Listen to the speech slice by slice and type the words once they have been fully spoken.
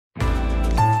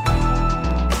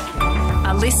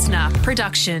listener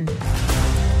production.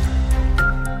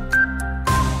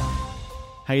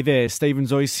 Hey there, Stephen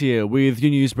Zoyce here with your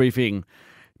news briefing.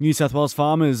 New South Wales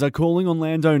farmers are calling on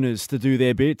landowners to do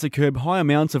their bit to curb high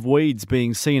amounts of weeds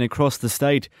being seen across the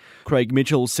state. Craig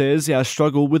Mitchell says our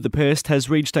struggle with the pest has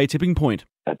reached a tipping point.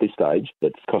 At this stage,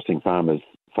 that's costing farmers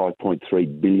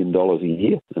 $5.3 billion a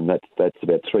year, and that's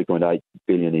about $3.8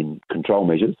 billion in control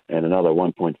measures and another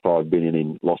 $1.5 billion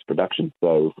in lost production.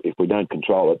 So if we don't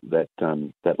control it,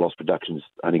 that lost production is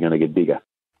only going to get bigger.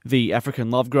 The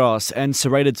African lovegrass and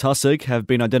serrated tussock have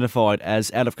been identified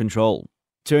as out of control.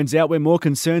 Turns out we're more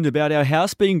concerned about our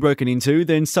house being broken into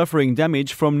than suffering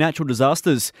damage from natural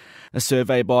disasters. A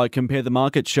survey by Compare the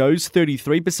Market shows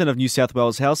 33% of New South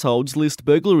Wales households list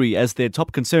burglary as their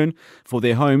top concern for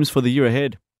their homes for the year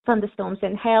ahead. Thunderstorms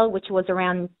and hail, which was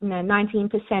around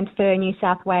 19% for New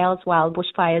South Wales, while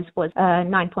bushfires was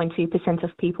 9.2%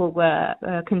 of people were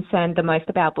concerned the most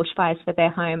about bushfires for their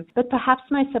home. But perhaps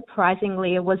most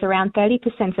surprisingly, it was around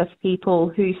 30% of people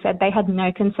who said they had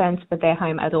no concerns for their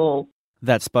home at all.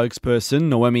 That spokesperson,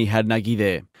 Noemi Hadnagi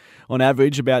there. On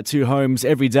average, about 2 homes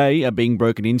every day are being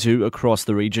broken into across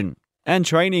the region. And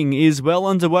training is well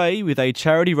underway with a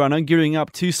charity runner gearing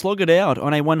up to slog it out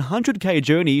on a 100k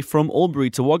journey from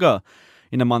Albury to Wagga.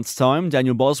 In a month's time,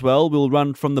 Daniel Boswell will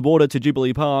run from the border to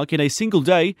Jubilee Park in a single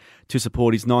day to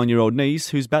support his 9-year-old niece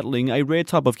who's battling a rare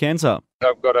type of cancer.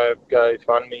 I've got a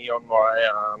GoFundMe on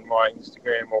my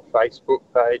Instagram or Facebook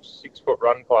page, 6 Foot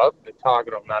Run Club. The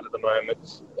target on that at the moment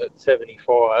is at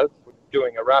 75. We're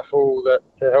doing a raffle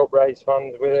to help raise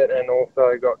funds with it, and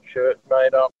also got shirts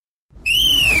made up.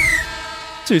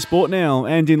 To sport now,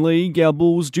 and in league, our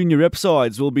Bulls junior rep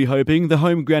sides will be hoping the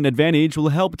home ground advantage will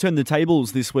help turn the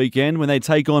tables this weekend when they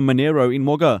take on Monero in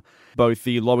Wagga. Both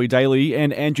the Laurie Daly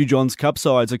and Andrew Johns Cup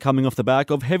sides are coming off the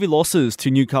back of heavy losses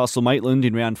to Newcastle Maitland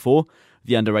in round 4.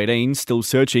 The under-18s still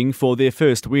searching for their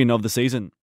first win of the season.